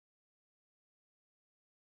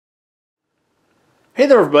Hey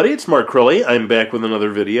there everybody, it's markcrilley. I'm back with another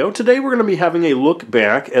video. Today we're going to be having a look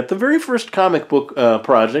back at the very first comic book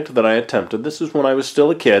project that I attempted. This is when I was still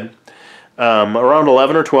a kid, around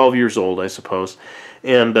 11 or 12 years old, I suppose.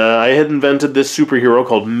 And I had invented this superhero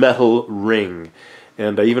called Metal Ring.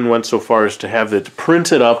 And I even went so far as to have it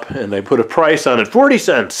printed up, and I put a price on it, 40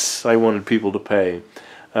 cents I wanted people to pay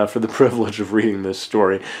for the privilege of reading this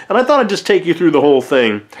story. And I thought I'd just take you through the whole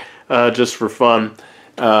thing just for fun.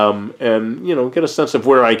 And, you know, get a sense of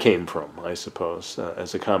where I came from, I suppose,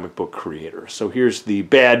 as a comic book creator. So here's the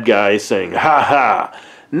bad guy saying, "Ha ha!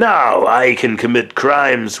 Now I can commit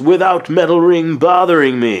crimes without Metal Ring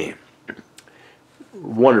bothering me."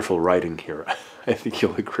 Wonderful writing here. I think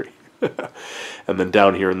you'll agree. And then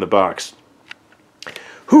down here in the box,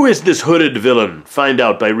 "Who is this hooded villain? Find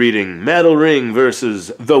out by reading Metal Ring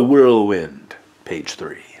versus the Whirlwind," page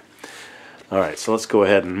 3. Alright, so let's go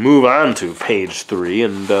ahead and move on to page 3,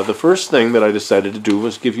 and the first thing that I decided to do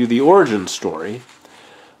was give you the origin story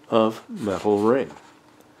of Metal Ring.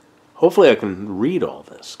 Hopefully I can read all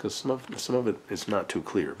this, because some of it is not too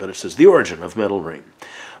clear, but it says, "The origin of Metal Ring.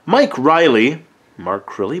 Mike Riley,"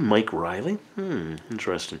 markcrilley, Mike Riley?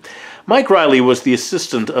 Interesting. Mike Riley was the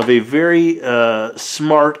assistant of a very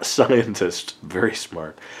smart scientist, very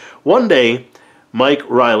smart. One day, Mike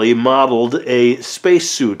Riley modeled a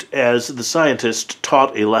spacesuit as the scientist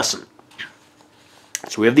taught a lesson.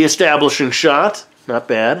 So we have the establishing shot. Not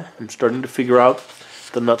bad. I'm starting to figure out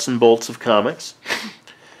the nuts and bolts of comics.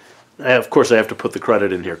 Of course, I have to put the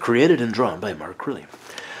credit in here. Created and drawn by markcrilley.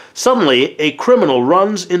 Suddenly, a criminal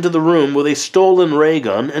runs into the room with a stolen ray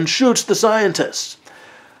gun and shoots the scientist.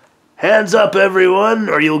 "Hands up, everyone,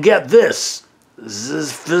 or you'll get this."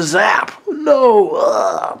 Zap.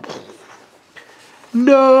 No.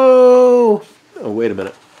 No! Oh, wait a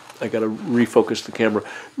minute. I gotta refocus the camera.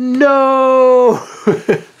 No!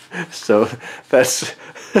 So, that's...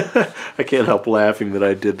 I can't help laughing that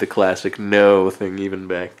I did the classic no thing even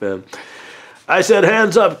back then. "I said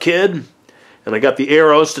hands up, kid!" And I got the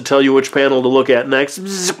arrows to tell you which panel to look at next.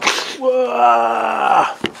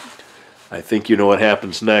 I think you know what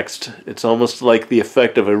happens next. It's almost like the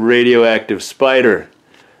effect of a radioactive spider,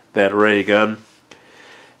 that ray gun.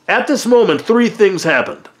 At this moment, 3 things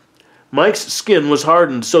happened. Mike's skin was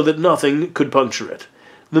hardened so that nothing could puncture it.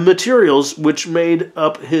 The materials which made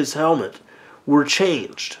up his helmet were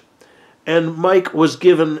changed, and Mike was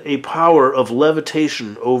given a power of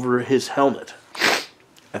levitation over his helmet.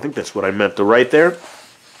 I think that's what I meant to write there.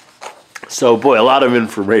 So, boy, a lot of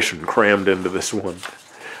information crammed into this one.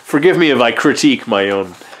 Forgive me if I critique my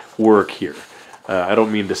own work here. I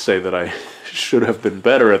don't mean to say that I should have been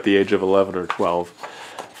better at the age of 11 or 12.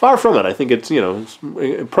 Far from it. I think it's, you know,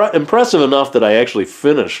 it's impressive enough that I actually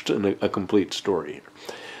finished a complete story.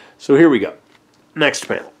 So here we go. Next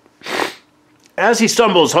panel. As he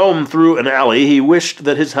stumbles home through an alley, he wished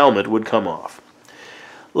that his helmet would come off.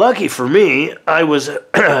 "Lucky for me, I was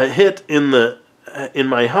hit in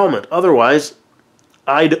my helmet. Otherwise,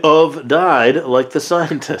 I'd have died like the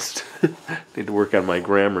scientist." Need to work on my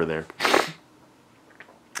grammar there.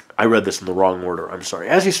 I read this in the wrong order, I'm sorry.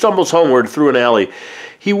 As he stumbles homeward through an alley,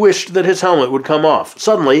 he wished that his helmet would come off.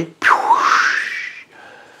 Suddenly,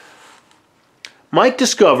 Mike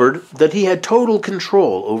discovered that he had total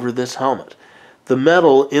control over this helmet. The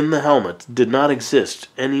metal in the helmet did not exist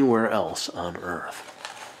anywhere else on Earth.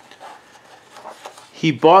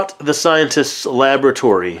 He bought the scientist's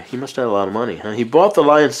laboratory. He must have had a lot of money, huh? He bought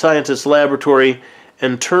the scientist's laboratory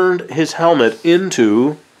and turned his helmet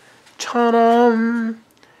into... ta-da!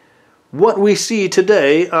 What we see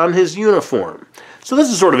today on his uniform. So this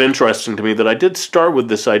is sort of interesting to me that I did start with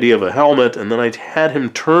this idea of a helmet, and then I had him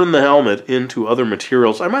turn the helmet into other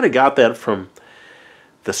materials. I might have got that from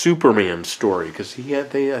the Superman story, because I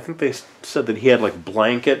think they said that he had like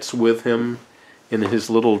blankets with him in his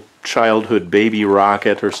little childhood baby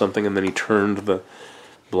rocket or something, and then he turned the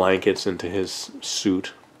blankets into his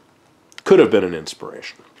suit. Could have been an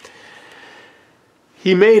inspiration.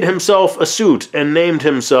 He made himself a suit and named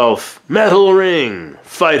himself Metal Ring,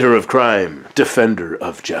 fighter of crime, defender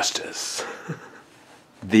of justice.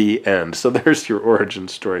 The end. So there's your origin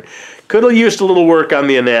story. Could have used a little work on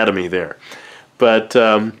the anatomy there. But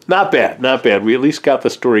not bad, not bad. We at least got the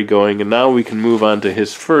story going, and now we can move on to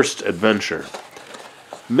his first adventure.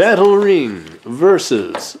 Metal Ring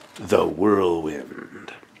versus the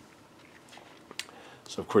Whirlwind.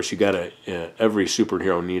 So of course you gotta, every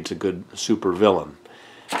superhero needs a good supervillain.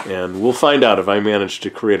 And we'll find out if I manage to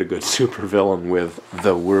create a good supervillain with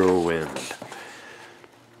the Whirlwind.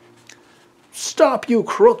 "Stop, you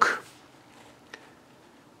crook!"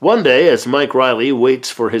 One day, as Mike Riley waits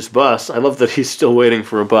for his bus, I love that he's still waiting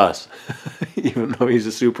for a bus, even though he's a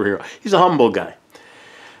superhero. He's a humble guy.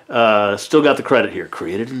 Still got the credit here.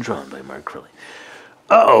 Created and drawn by markcrilley.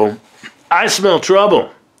 Uh-oh, I smell trouble.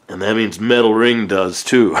 And that means Metal Ring does,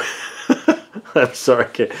 too. I'm sorry,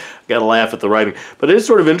 I gotta laugh at the writing. But it is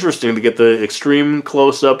sort of interesting to get the extreme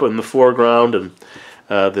close-up in the foreground and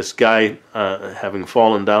this guy having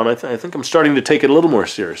fallen down. I think I'm starting to take it a little more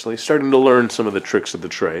seriously, starting to learn some of the tricks of the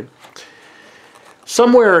trade.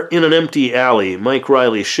 Somewhere in an empty alley, Mike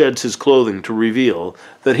Riley sheds his clothing to reveal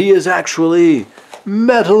that he is actually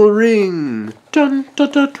Metal Ring. Dun,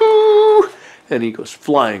 dun, dun, dun. And he goes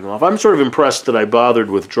flying off. I'm sort of impressed that I bothered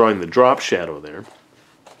with drawing the drop shadow there.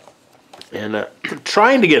 And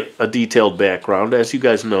trying to get a detailed background, as you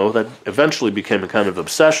guys know, that eventually became a kind of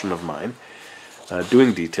obsession of mine.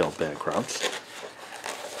 Doing detailed backgrounds.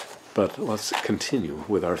 But let's continue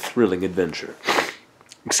with our thrilling adventure.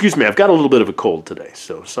 Excuse me, I've got a little bit of a cold today,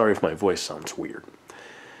 so sorry if my voice sounds weird.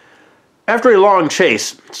 After a long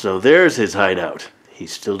chase, so there's his hideout. He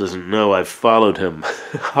still doesn't know I've followed him.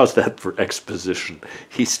 How's that for exposition?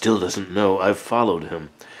 He still doesn't know I've followed him.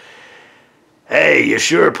 Hey, you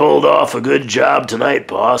sure pulled off a good job tonight,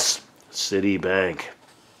 boss. Citibank.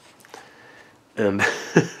 And...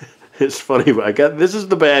 It's funny, this is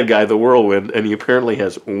the bad guy, the Whirlwind, and he apparently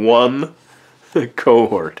has one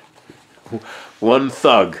cohort. One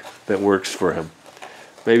thug that works for him.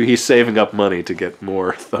 Maybe he's saving up money to get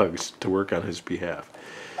more thugs to work on his behalf.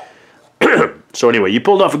 So anyway, you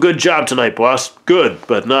pulled off a good job tonight, boss. Good,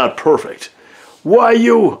 but not perfect. Why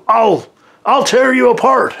you? I'll tear you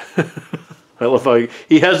apart. I love how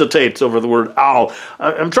he hesitates over the word I'll.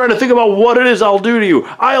 I'm trying to think about what it is I'll do to you.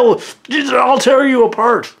 I'll tear you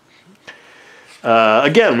apart.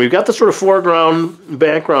 Again, we've got the sort of foreground,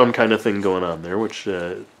 background kind of thing going on there, which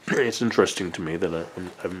it's interesting to me that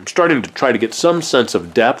I'm starting to try to get some sense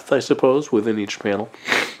of depth, I suppose, within each panel.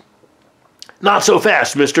 Not so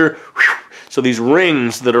fast, mister. So these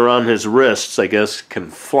rings that are on his wrists, I guess, can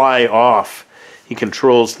fly off. He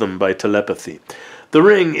controls them by telepathy. The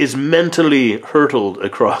ring is mentally hurtled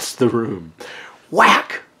across the room.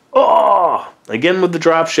 Whack! Oh! Again with the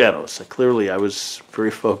drop shadows. Clearly, I was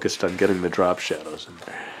very focused on getting the drop shadows in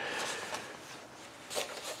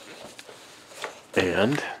there.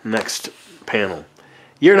 And next panel.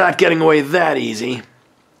 You're not getting away that easy.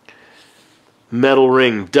 Metal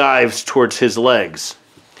Ring dives towards his legs.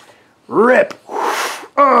 Rip!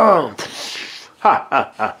 Oh! Ha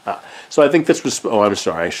ha ha ha. So I think this was... Oh, I'm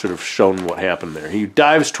sorry. I should have shown what happened there. He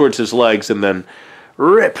dives towards his legs and then...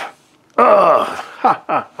 Rip! Oh! Ha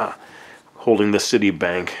ha ha. Holding the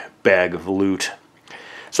Citibank bag of loot.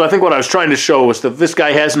 So I think what I was trying to show was that this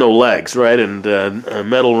guy has no legs, right? And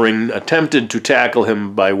Metal Ring attempted to tackle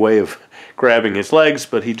him by way of grabbing his legs,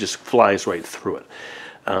 but he just flies right through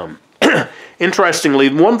it. Interestingly,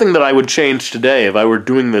 one thing that I would change today if I were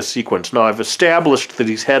doing this sequence, now I've established that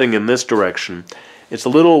he's heading in this direction. It's a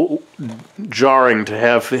little jarring to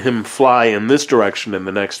have him fly in this direction in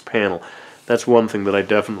the next panel. That's one thing that I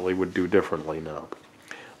definitely would do differently now,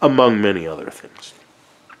 among many other things.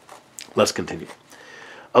 Let's continue.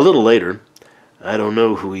 A little later, I don't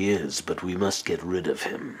know who he is, but we must get rid of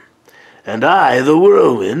him. And I, the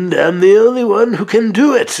Whirlwind, am the only one who can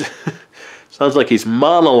do it. Sounds like he's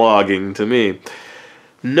monologuing to me.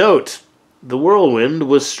 Note, the Whirlwind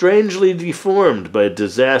was strangely deformed by a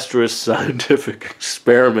disastrous scientific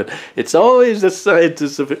experiment. It's always a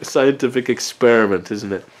scientific experiment,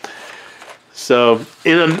 isn't it? So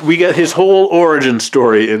we get his whole origin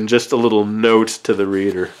story in just a little note to the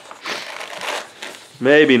reader.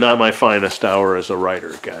 Maybe not my finest hour as a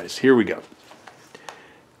writer, guys. Here we go.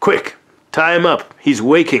 Quick, tie him up. He's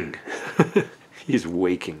waking. He's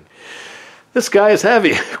waking. This guy is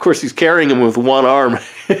heavy. Of course, he's carrying him with one arm.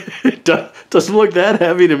 It doesn't look that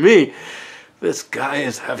heavy to me. This guy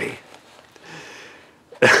is heavy.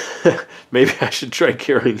 Maybe I should try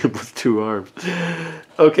carrying him with two arms.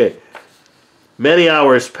 Okay. Many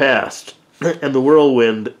hours passed, and the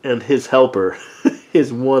Whirlwind and his helper,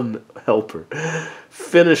 his one helper,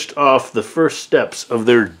 finished off the first steps of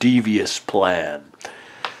their devious plan.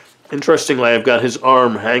 Interestingly, I've got his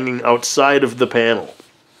arm hanging outside of the panel,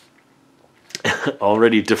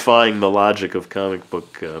 already defying the logic of comic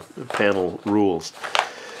book panel rules.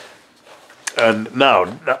 And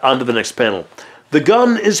now, on to the next panel. The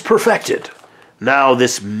gun is perfected. Now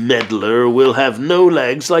this meddler will have no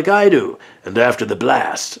legs like I do, and after the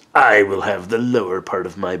blast, I will have the lower part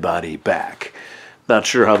of my body back. Not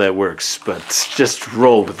sure how that works, but just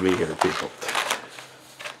roll with me here, people.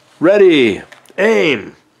 Ready,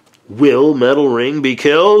 aim. Will Metal Ring be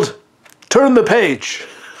killed? Turn the page.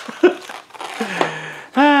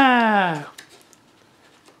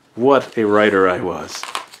 What a writer I was.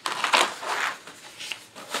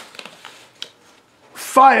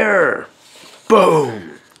 Fire!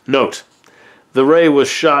 Boom! Note, the ray was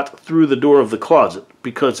shot through the door of the closet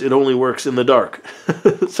because it only works in the dark.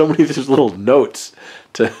 So many of these little notes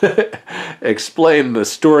to explain the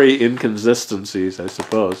story inconsistencies, I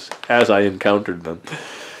suppose, as I encountered them.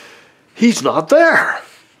 He's not there!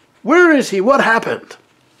 Where is he? What happened?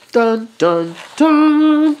 Dun, dun,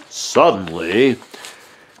 dun! Suddenly,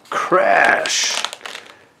 crash!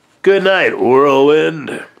 Good night,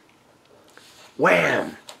 whirlwind!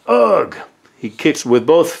 Wham! Ugh! He kicks with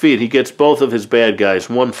both feet. He gets both of his bad guys,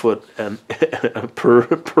 1 foot and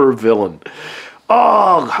per villain.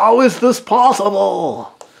 Ugh! How is this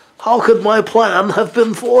possible? How could my plan have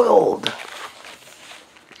been foiled?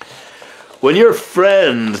 When your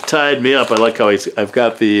friend tied me up, I like how I've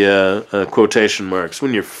got the quotation marks.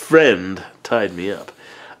 When your friend tied me up,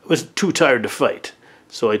 I was too tired to fight,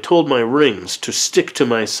 so I told my rings to stick to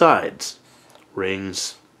my sides.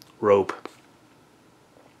 Rings, rope.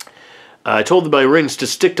 I told my rings to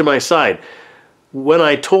stick to my side. When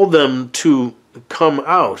I told them to come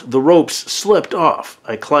out, the ropes slipped off.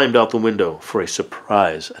 I climbed out the window for a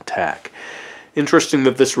surprise attack. Interesting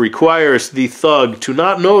that this requires the thug to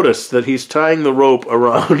not notice that he's tying the rope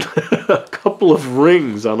around a couple of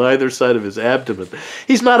rings on either side of his abdomen.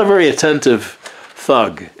 He's not a very attentive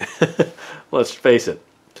thug. Let's face it.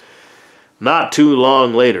 Not too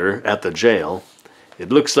long later, at the jail, it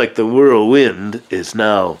looks like the whirlwind is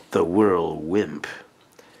now the whirlwimp.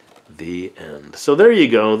 The end. So there you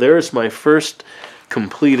go. There's my first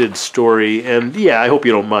completed story. And yeah, I hope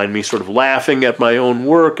you don't mind me sort of laughing at my own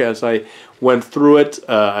work as I went through it.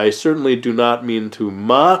 I certainly do not mean to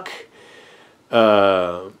mock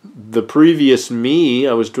the previous me.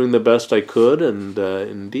 I was doing the best I could. And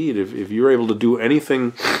indeed, if you're able to do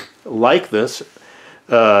anything like this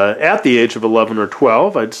at the age of 11 or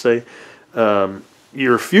 12, I'd say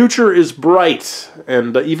your future is bright.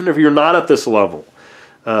 And even if you're not at this level,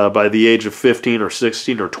 by the age of 15 or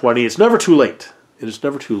 16 or 20, it's never too late. It is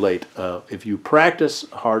never too late. If you practice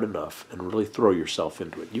hard enough and really throw yourself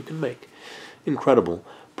into it, you can make incredible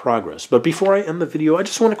progress. But before I end the video, I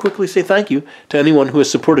just want to quickly say thank you to anyone who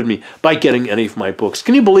has supported me by getting any of my books.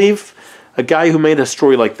 Can you believe a guy who made a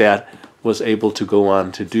story like that was able to go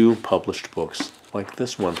on to do published books like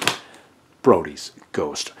this one, Brody's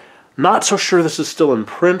Ghost? Not so sure this is still in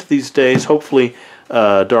print these days. Hopefully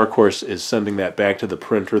Dark Horse is sending that back to the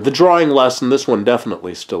printer. The drawing lesson, this one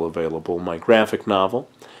definitely still available. My graphic novel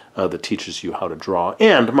that teaches you how to draw.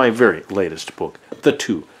 And my very latest book, The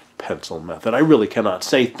Two-Pencil Method. I really cannot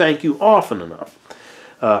say thank you often enough,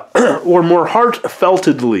 or more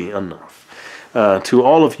heartfeltedly enough, to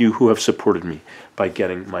all of you who have supported me by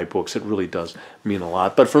getting my books. It really does mean a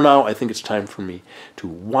lot. But for now, I think it's time for me to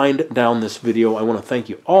wind down this video. I want to thank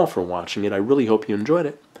you all for watching it. I really hope you enjoyed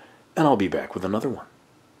it. And I'll be back with another one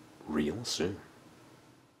real soon.